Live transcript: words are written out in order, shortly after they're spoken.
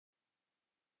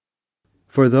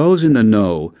For those in the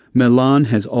know, Milan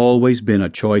has always been a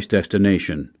choice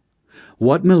destination.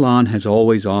 What Milan has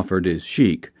always offered is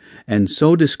chic, and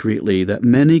so discreetly that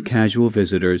many casual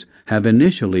visitors have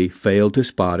initially failed to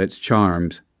spot its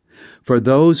charms. For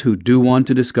those who do want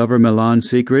to discover Milan's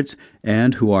secrets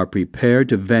and who are prepared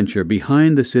to venture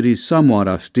behind the city's somewhat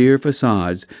austere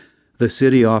facades, the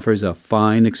city offers a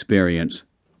fine experience.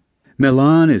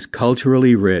 Milan is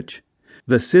culturally rich.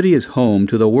 The city is home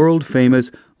to the world-famous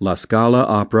La Scala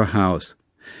Opera House.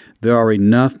 There are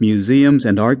enough museums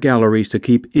and art galleries to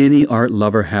keep any art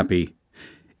lover happy.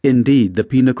 Indeed, the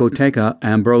Pinacoteca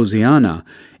Ambrosiana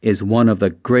is one of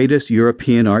the greatest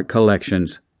European art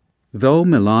collections. Though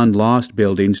Milan lost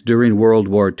buildings during World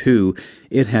War II,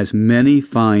 it has many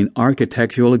fine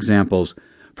architectural examples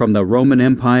from the Roman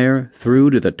Empire through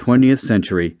to the 20th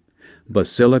century.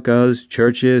 Basilicas,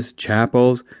 churches,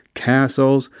 chapels,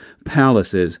 castles,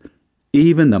 palaces,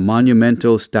 even the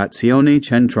monumental Stazione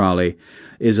Centrale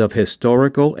is of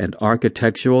historical and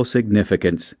architectural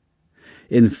significance.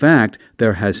 In fact,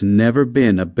 there has never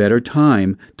been a better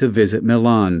time to visit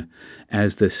Milan,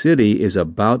 as the city is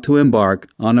about to embark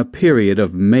on a period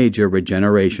of major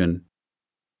regeneration.